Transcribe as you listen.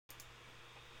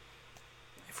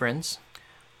friends.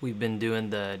 We've been doing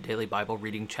the Daily Bible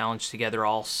Reading Challenge together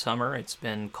all summer. It's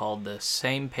been called the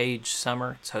Same Page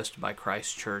Summer. It's hosted by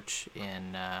Christ Church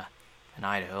in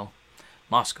Idaho.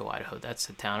 Moscow, Idaho. That's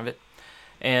the town of it.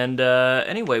 And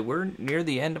anyway, we're near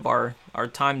the end of our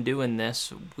time doing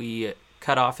this. We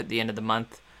cut off at the end of the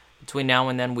month. Between now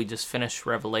and then, we just finish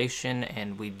Revelation,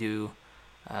 and we do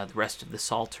the rest of the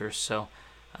Psalter. So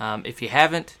if you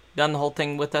haven't done the whole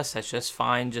thing with us, that's just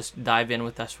fine. Just dive in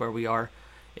with us where we are.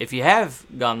 If you have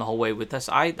gone the whole way with us,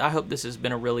 I hope this has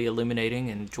been a really illuminating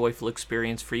and joyful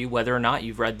experience for you, whether or not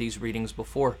you've read these readings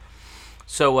before.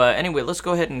 So anyway, let's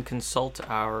go ahead and consult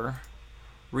our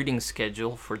reading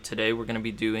schedule for today. We're going to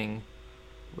be doing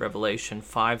Revelation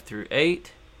 5 through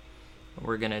 8.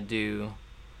 We're going to do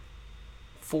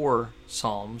 4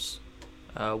 Psalms,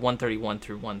 131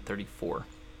 through 134.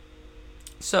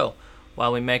 So,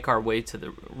 while we make our way to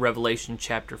the Revelation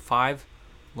chapter 5,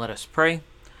 let us pray.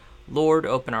 Lord,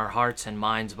 open our hearts and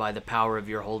minds by the power of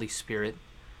your Holy Spirit,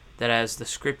 that as the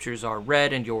Scriptures are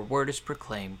read and your word is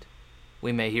proclaimed,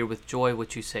 we may hear with joy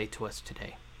what you say to us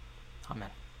today. Amen.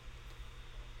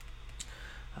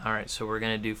 All right, so we're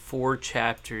going to do 4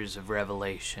 chapters of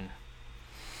Revelation.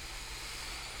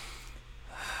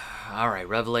 All right,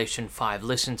 Revelation 5.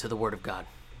 Listen to the word of God.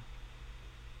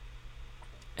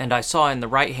 And I saw in the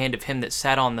right hand of him that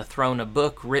sat on the throne a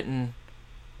book written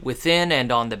within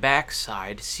and on the back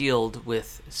side, sealed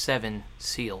with 7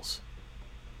 seals.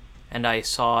 And I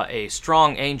saw a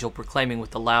strong angel proclaiming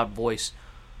with a loud voice,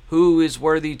 Who is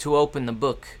worthy to open the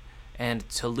book and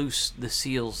to loose the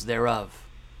seals thereof?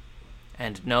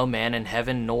 And no man in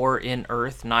heaven nor in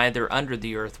earth, neither under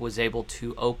the earth, was able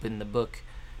to open the book,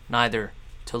 neither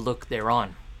to look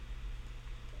thereon.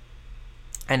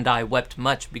 And I wept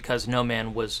much, because no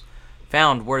man was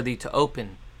found worthy to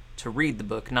read the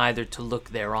book, neither to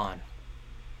look thereon.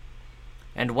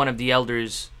 And one of the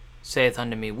elders saith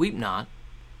unto me, Weep not.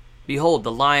 Behold,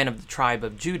 the Lion of the tribe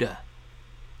of Judah,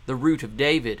 the Root of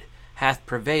David, hath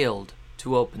prevailed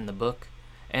to open the book,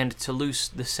 and to loose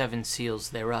the 7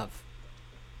 seals thereof.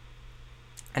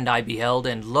 And I beheld,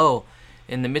 and lo,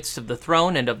 in the midst of the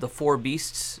throne and of the 4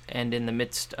 beasts, and in the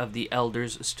midst of the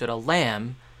elders, stood a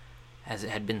lamb, as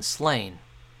it had been slain,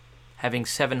 having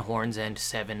 7 horns and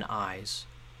 7 eyes,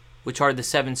 which are the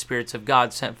 7 spirits of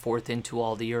God sent forth into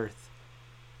all the earth.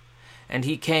 And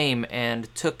he came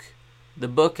and took the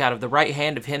book out of the right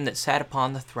hand of him that sat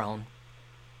upon the throne.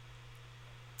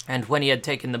 And when he had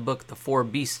taken the book, the 4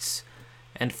 beasts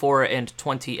and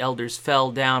 24 elders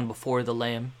fell down before the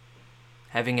Lamb,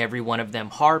 having every one of them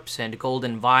harps and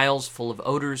golden vials full of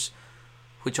odors,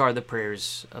 which are the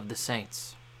prayers of the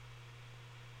saints.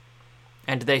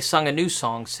 And they sung a new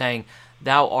song, saying,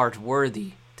 Thou art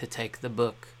worthy to take the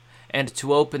book, and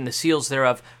to open the seals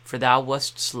thereof, for thou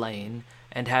wast slain,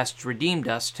 and hast redeemed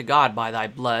us to God by thy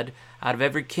blood, out of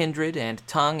every kindred, and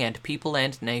tongue, and people,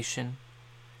 and nation,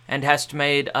 and hast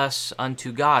made us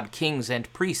unto God kings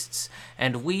and priests,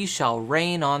 and we shall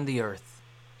reign on the earth.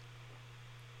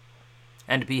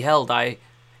 And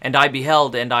I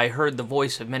beheld, and I heard the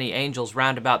voice of many angels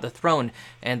round about the throne,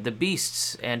 and the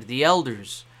beasts, and the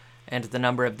elders, and the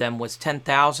number of them was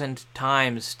 10,000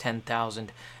 times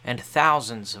 10,000, and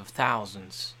thousands of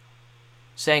thousands,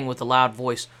 saying with a loud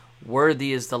voice,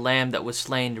 Worthy is the Lamb that was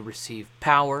slain to receive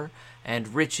power,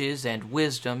 and riches, and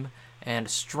wisdom, and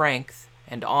strength,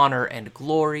 and honor, and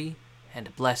glory,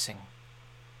 and blessing.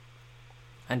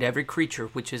 And every creature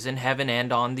which is in heaven,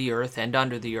 and on the earth, and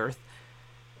under the earth,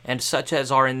 and such as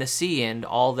are in the sea, and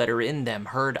all that are in them,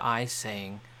 heard I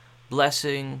saying,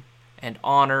 Blessing, and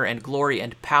honor, and glory,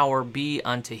 and power be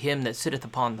unto him that sitteth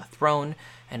upon the throne,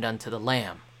 and unto the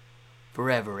Lamb,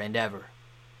 forever and ever.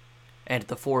 And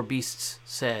the 4 beasts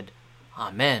said,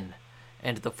 Amen.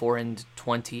 And the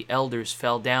 24 elders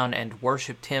fell down and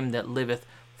worshipped him that liveth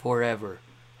forever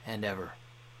and ever.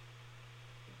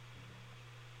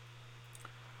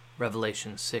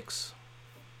 Revelation 6.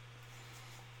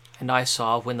 And I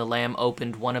saw when the Lamb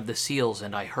opened one of the seals,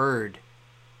 and I heard,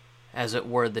 as it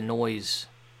were the noise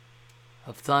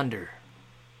of thunder.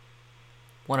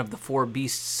 One of the 4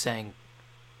 beasts saying,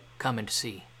 Come and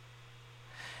see.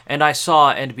 And I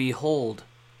saw, and behold,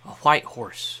 a white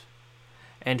horse,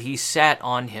 and he sat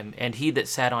on him, and he that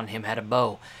sat on him had a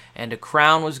bow, and a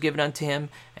crown was given unto him,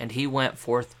 and he went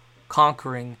forth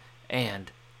conquering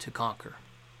and to conquer.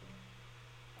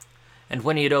 And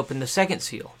when he had opened the 2nd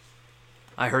seal,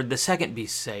 I heard the 2nd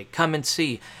beast say, Come and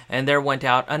see. And there went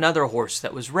out another horse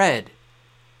that was red,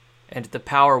 and the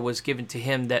power was given to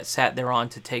him that sat thereon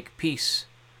to take peace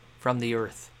from the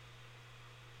earth,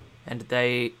 and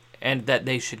that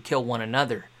they should kill one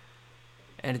another.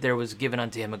 And there was given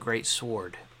unto him a great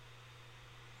sword.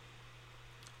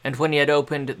 And when he had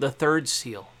opened the third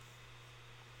seal,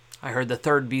 I heard the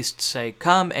third beast say,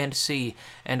 Come and see.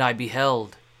 And I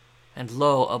beheld, and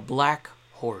lo, a black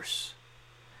horse.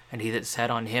 And he that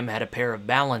sat on him had a pair of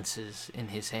balances in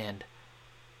his hand.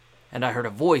 And I heard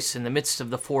a voice in the midst of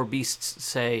the four beasts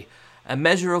say, A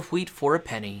measure of wheat for a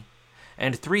penny,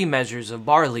 and 3 measures of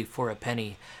barley for a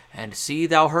penny, and see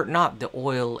thou hurt not the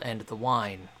oil and the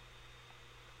wine.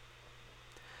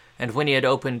 And when he had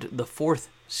opened the fourth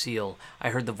seal, I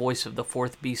heard the voice of the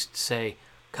fourth beast say,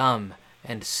 Come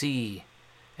and see.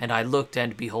 And I looked,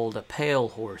 and behold, a pale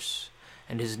horse,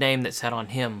 and his name that sat on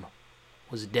him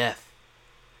was Death.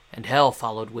 And hell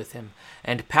followed with him,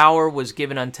 and power was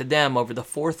given unto them over the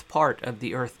fourth part of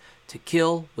the earth, to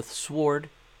kill with sword,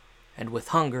 and with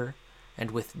hunger,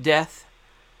 and with death,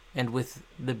 and with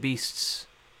the beasts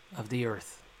of the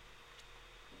earth.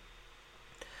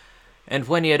 And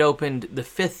when he had opened the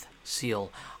fifth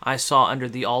seal, I saw under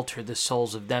the altar the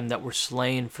souls of them that were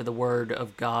slain for the word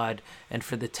of God, and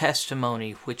for the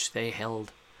testimony which they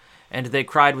held. And they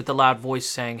cried with a loud voice,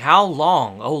 saying, How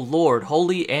long, O Lord,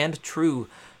 holy and true,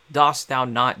 dost thou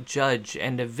not judge,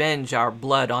 and avenge our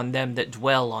blood on them that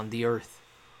dwell on the earth?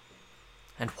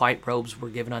 And white robes were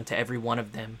given unto every one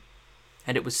of them.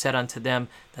 And it was said unto them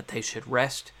that they should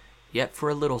rest yet for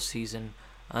a little season,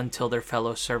 until their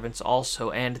fellow servants also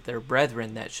and their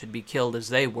brethren that should be killed as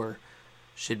they were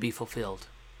should be fulfilled.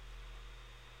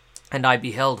 And I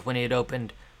beheld when he had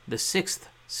opened the sixth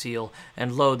seal,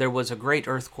 and lo, there was a great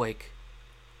earthquake.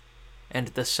 And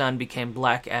the sun became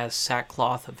black as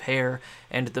sackcloth of hair,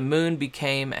 and the moon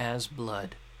became as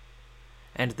blood.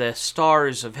 And the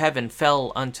stars of heaven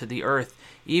fell unto the earth,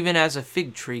 even as a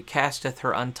fig tree casteth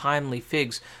her untimely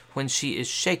figs when she is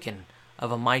shaken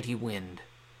of a mighty wind.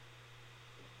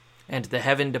 And the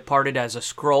heaven departed as a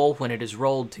scroll when it is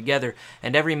rolled together,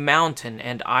 and every mountain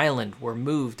and island were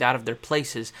moved out of their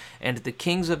places, and the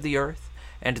kings of the earth,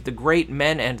 and the great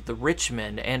men, and the rich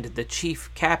men, and the chief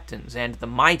captains, and the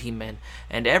mighty men,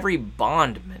 and every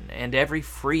bondman, and every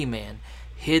free man,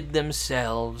 hid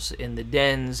themselves in the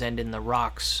dens and in the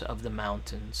rocks of the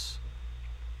mountains.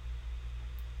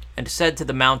 And said to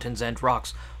the mountains and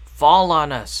rocks, Fall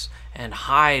on us, and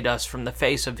hide us from the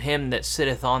face of him that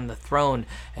sitteth on the throne,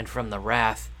 and from the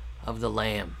wrath of the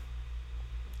Lamb.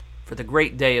 For the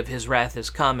great day of his wrath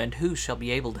is come, and who shall be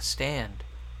able to stand?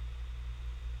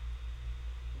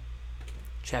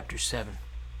 Chapter 7.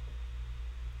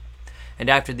 And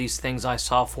after these things I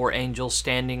saw 4 angels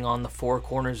standing on the 4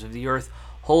 corners of the earth,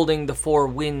 holding the 4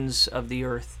 winds of the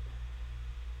earth,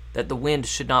 that the wind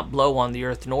should not blow on the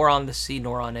earth, nor on the sea,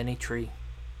 nor on any tree.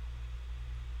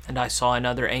 And I saw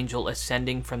another angel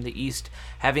ascending from the east,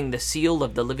 having the seal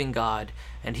of the living God,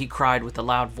 and he cried with a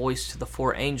loud voice to the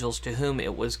 4 angels to whom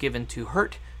it was given to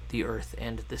hurt the earth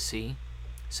and the sea,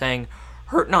 saying,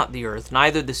 Hurt not the earth,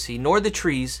 neither the sea, nor the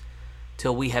trees,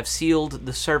 till we have sealed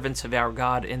the servants of our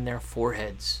God in their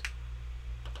foreheads.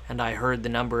 And I heard the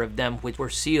number of them which were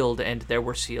sealed, and there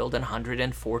were sealed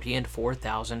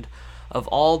 144,000 of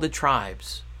all the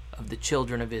tribes of the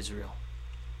children of Israel.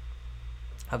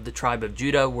 Of the tribe of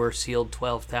Judah were sealed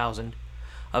 12,000.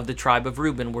 Of the tribe of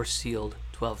Reuben were sealed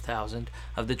 12,000.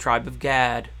 Of the tribe of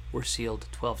Gad were sealed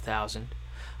 12,000.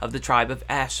 Of the tribe of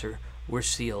Asher were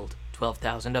sealed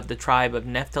 12,000. Of the tribe of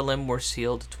Nephthalim were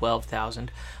sealed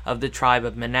 12,000. Of the tribe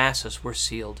of Manasseh were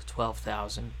sealed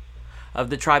 12,000. Of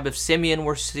the tribe of Simeon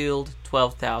were sealed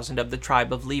 12,000. Of the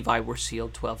tribe of Levi were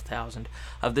sealed 12,000.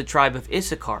 Of the tribe of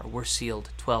Issachar were sealed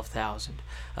 12,000.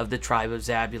 Of the tribe of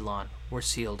Zabulon were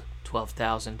sealed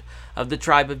 12,000. Of the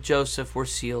tribe of Joseph were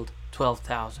sealed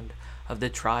 12,000. Of the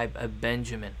tribe of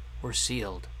Benjamin were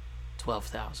sealed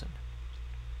 12,000.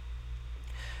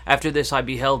 After this I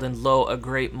beheld, and lo, a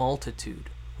great multitude,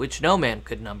 which no man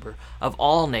could number, of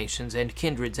all nations and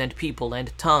kindreds and people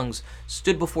and tongues,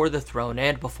 stood before the throne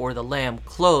and before the Lamb,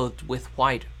 clothed with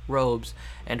white robes,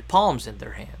 and palms in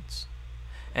their hands,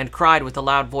 and cried with a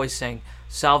loud voice, saying,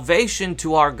 Salvation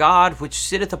to our God, which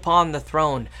sitteth upon the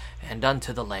throne, and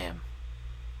unto the Lamb.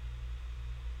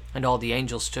 And all the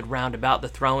angels stood round about the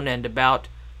throne, and about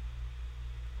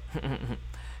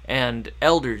and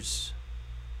elders.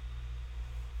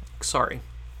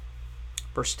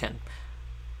 Verse 10.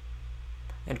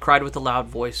 And cried with a loud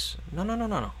voice.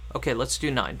 No. Okay, let's do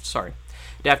 9. Sorry.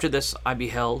 And after this I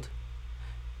beheld,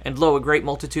 and lo, a great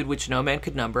multitude which no man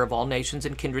could number, of all nations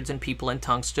and kindreds and people and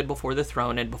tongues, stood before the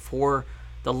throne and before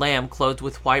the Lamb, clothed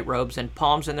with white robes and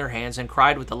palms in their hands, and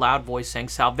cried with a loud voice, saying,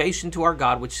 Salvation to our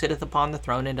God, which sitteth upon the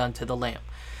throne, and unto the Lamb.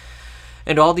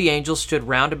 And all the angels stood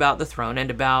round about the throne,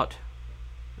 and about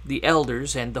the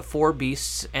elders and the 4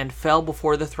 beasts, and fell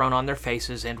before the throne on their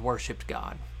faces, and worshipped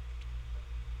God,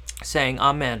 saying,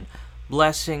 Amen.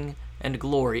 Blessing and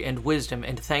glory and wisdom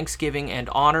and thanksgiving and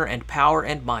honor and power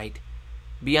and might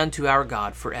be unto our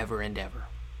God forever and ever.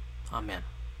 Amen.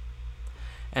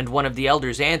 And one of the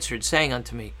elders answered, saying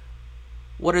unto me,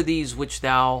 What are these which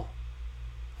are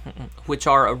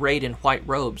arrayed in white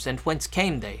robes, and whence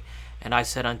came they? And I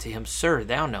said unto him, Sir,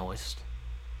 thou knowest.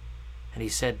 And he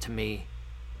said to me,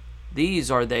 These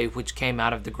are they which came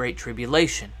out of the great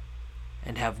tribulation,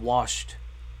 and have washed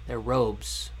their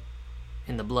robes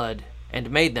in the blood,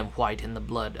 and made them white in the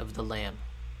blood of the Lamb.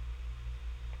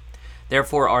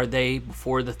 Therefore are they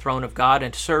before the throne of God,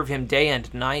 and serve him day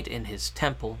and night in his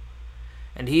temple,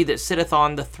 and he that sitteth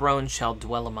on the throne shall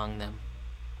dwell among them.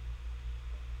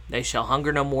 They shall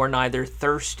hunger no more, neither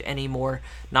thirst any more,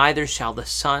 neither shall the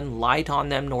sun light on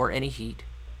them, nor any heat.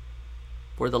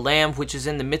 For the Lamb which is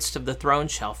in the midst of the throne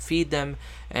shall feed them,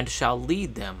 and shall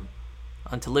lead them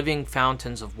unto living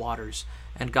fountains of waters,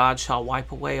 and God shall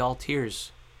wipe away all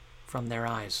tears from their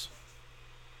eyes.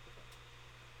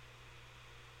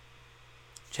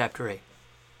 Chapter 8.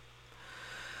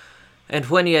 And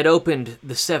when he had opened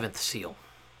the seventh seal,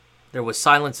 there was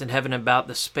silence in heaven about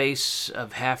the space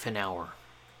of half an hour.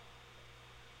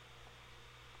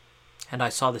 And I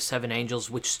saw the 7 angels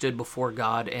which stood before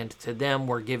God, and to them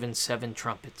were given 7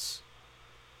 trumpets.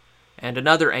 And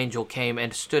another angel came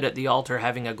and stood at the altar,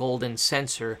 having a golden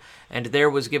censer, and there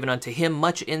was given unto him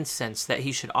much incense, that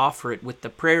he should offer it with the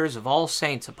prayers of all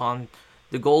saints upon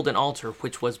the golden altar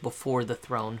which was before the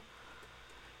throne.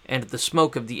 And the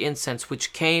smoke of the incense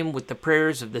which came with the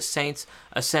prayers of the saints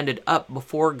ascended up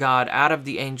before God out of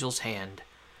the angel's hand.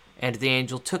 And the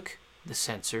angel took the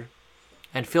censer,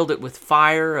 and filled it with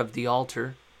fire of the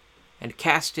altar, and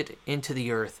cast it into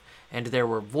the earth. And there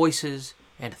were voices,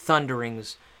 and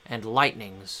thunderings, and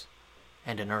lightnings,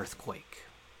 and an earthquake.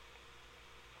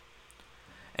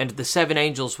 And the 7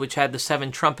 angels which had the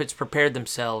 7 trumpets prepared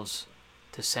themselves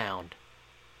to sound.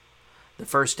 The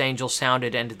first angel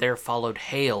sounded, and there followed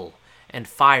hail, and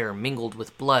fire mingled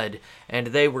with blood, and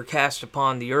they were cast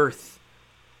upon the earth.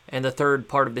 And the third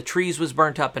part of the trees was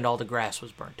burnt up, and all the grass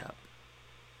was burnt up.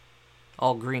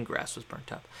 All green grass was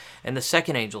burnt up. And the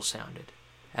second angel sounded,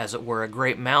 as it were a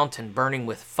great mountain burning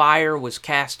with fire was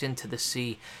cast into the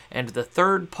sea, and the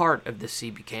third part of the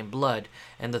sea became blood,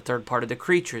 and the third part of the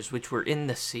creatures which were in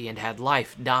the sea and had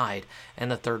life died, and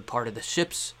the third part of the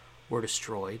ships were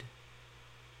destroyed.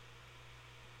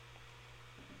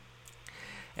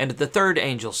 And the third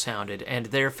angel sounded, and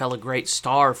there fell a great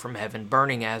star from heaven,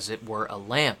 burning as it were a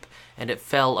lamp, and it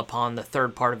fell upon the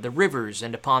third part of the rivers,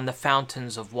 and upon the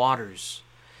fountains of waters.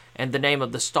 And the name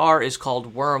of the star is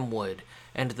called Wormwood,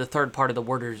 and the third part of the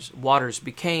waters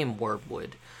became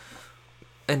wormwood.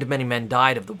 And many men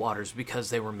died of the waters, because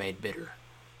they were made bitter.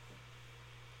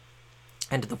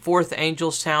 And the fourth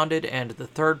angel sounded, and the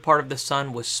third part of the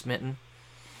sun was smitten,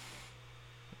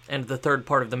 and the third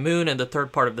part of the moon, and the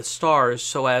third part of the stars,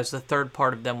 so as the third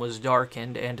part of them was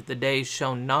darkened, and the day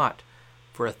shone not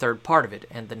for a third part of it,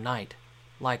 and the night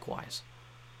likewise.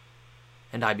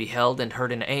 And I beheld and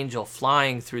heard an angel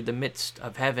flying through the midst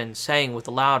of heaven, saying with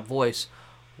a loud voice,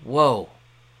 Woe,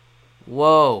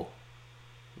 woe,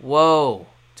 woe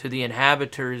to the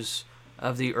inhabitants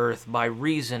of the earth, by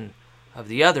reason of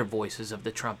the other voices of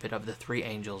the trumpet of the 3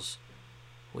 angels,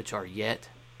 which are yet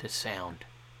to sound.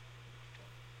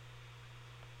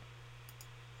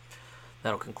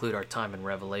 That'll conclude our time in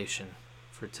Revelation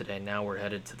for today. Now we're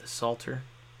headed to the Psalter,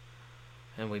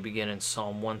 and we begin in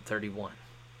Psalm 131.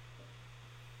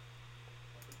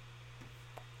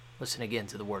 Listen again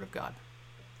to the Word of God.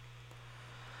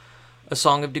 A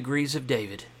song of degrees of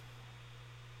David.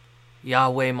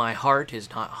 Yahweh, my heart is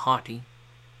not haughty,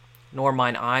 nor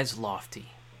mine eyes lofty.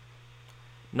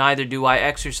 Neither do I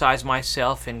exercise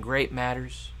myself in great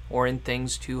matters, or in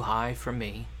things too high for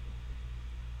me.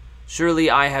 Surely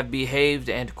I have behaved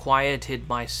and quieted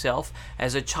myself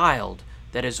as a child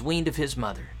that is weaned of his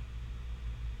mother.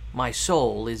 My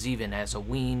soul is even as a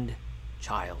weaned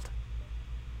child.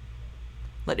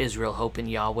 Let Israel hope in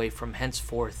Yahweh from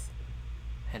henceforth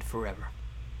and forever.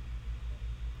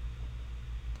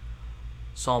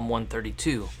 Psalm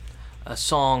 132, a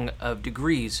song of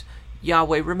degrees.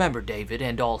 Yahweh, remember David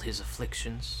and all his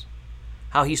afflictions.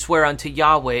 How he sware unto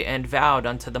Yahweh and vowed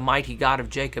unto the mighty God of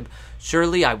Jacob,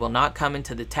 Surely I will not come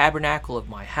into the tabernacle of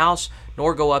my house,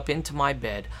 nor go up into my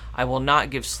bed. I will not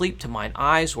give sleep to mine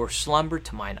eyes, or slumber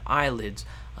to mine eyelids,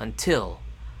 until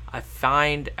I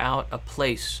find out a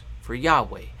place for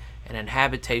Yahweh, and an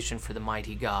habitation for the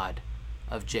mighty God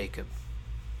of Jacob.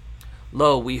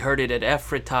 Lo, we heard it at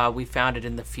Ephratah, we found it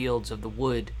in the fields of the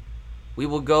wood. We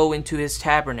will go into his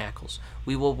tabernacles,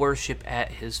 we will worship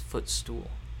at his footstool.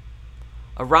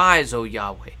 Arise, O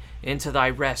Yahweh, into thy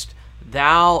rest,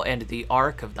 thou and the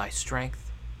ark of thy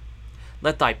strength.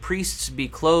 Let thy priests be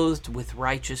clothed with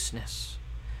righteousness,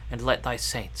 and let thy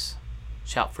saints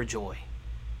shout for joy.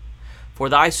 For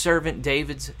thy servant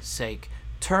David's sake,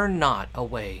 turn not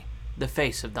away the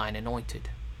face of thine anointed.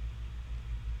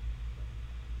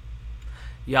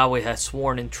 Yahweh hath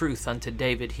sworn in truth unto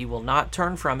David, he will not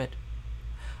turn from it.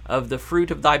 Of the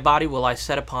fruit of thy body will I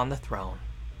set upon the throne,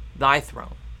 thy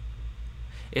throne.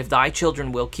 If thy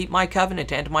children will keep my covenant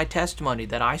and my testimony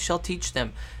that I shall teach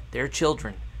them, their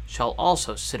children shall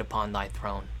also sit upon thy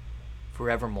throne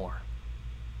forevermore.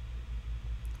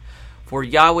 For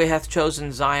Yahweh hath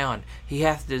chosen Zion, he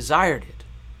hath desired it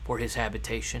for his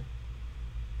habitation.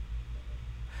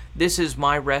 This is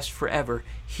my rest forever,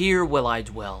 here will I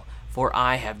dwell, for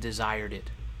I have desired it.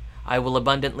 I will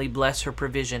abundantly bless her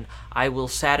provision, I will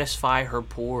satisfy her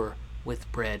poor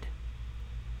with bread.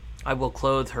 I will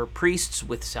clothe her priests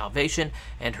with salvation,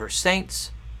 and her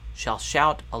saints shall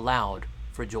shout aloud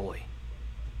for joy.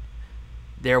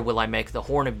 There will I make the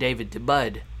horn of David to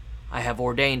bud. I have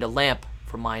ordained a lamp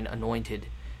for mine anointed.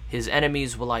 His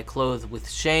enemies will I clothe with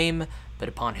shame, but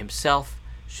upon himself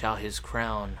shall his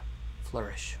crown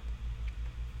flourish.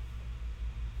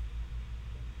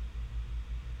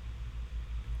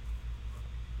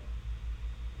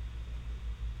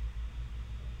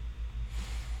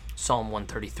 Psalm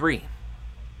 133,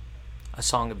 a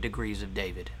song of degrees of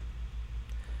David.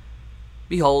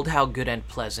 Behold, how good and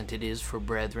pleasant it is for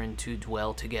brethren to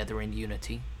dwell together in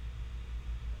unity.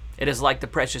 It is like the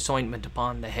precious ointment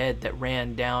upon the head that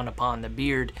ran down upon the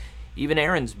beard, even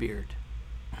Aaron's beard,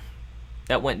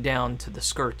 that went down to the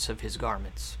skirts of his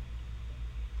garments.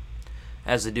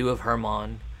 As the dew of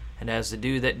Hermon, and as the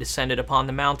dew that descended upon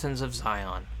the mountains of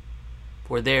Zion.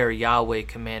 For there Yahweh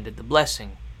commanded the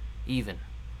blessing, even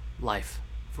life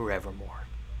forevermore.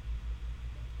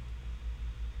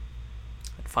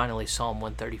 And finally, Psalm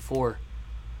 134,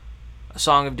 a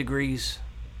song of degrees.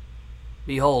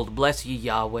 Behold, bless ye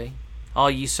Yahweh,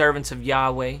 all ye servants of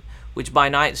Yahweh, which by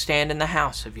night stand in the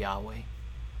house of Yahweh.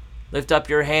 Lift up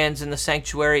your hands in the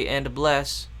sanctuary and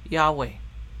bless Yahweh.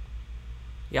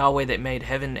 Yahweh that made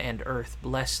heaven and earth,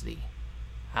 bless thee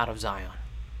out of Zion.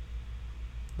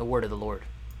 The word of the Lord.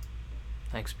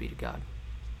 Thanks be to God.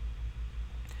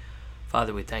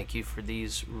 Father, we thank you for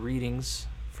these readings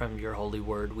from your holy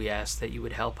word. We ask that you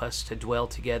would help us to dwell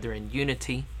together in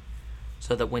unity,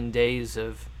 so that when days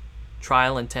of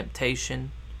trial and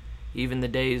temptation, even the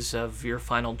days of your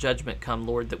final judgment come,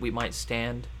 Lord, that we might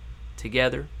stand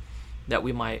together, that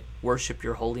we might worship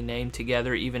your holy name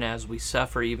together, even as we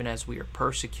suffer, even as we are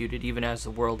persecuted, even as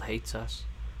the world hates us.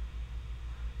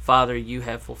 Father, you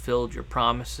have fulfilled your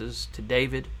promises to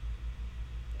David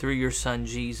through your Son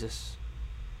Jesus.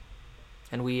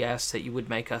 And we ask that you would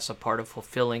make us a part of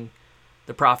fulfilling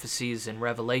the prophecies in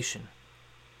Revelation,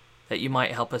 that you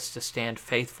might help us to stand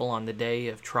faithful on the day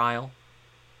of trial,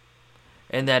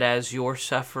 and that as your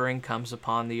suffering comes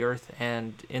upon the earth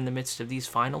and in the midst of these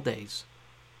final days,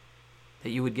 that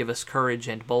you would give us courage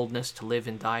and boldness to live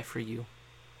and die for you.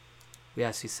 We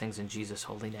ask these things in Jesus'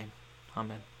 holy name.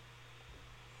 Amen.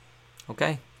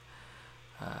 Okay.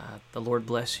 The Lord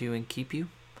bless you and keep you.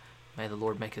 May the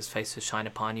Lord make his face to shine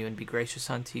upon you and be gracious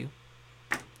unto you.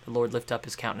 The Lord lift up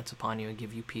his countenance upon you and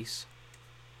give you peace.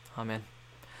 Amen.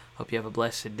 Hope you have a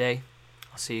blessed day.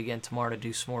 I'll see you again tomorrow to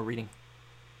do some more reading.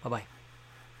 Bye-bye.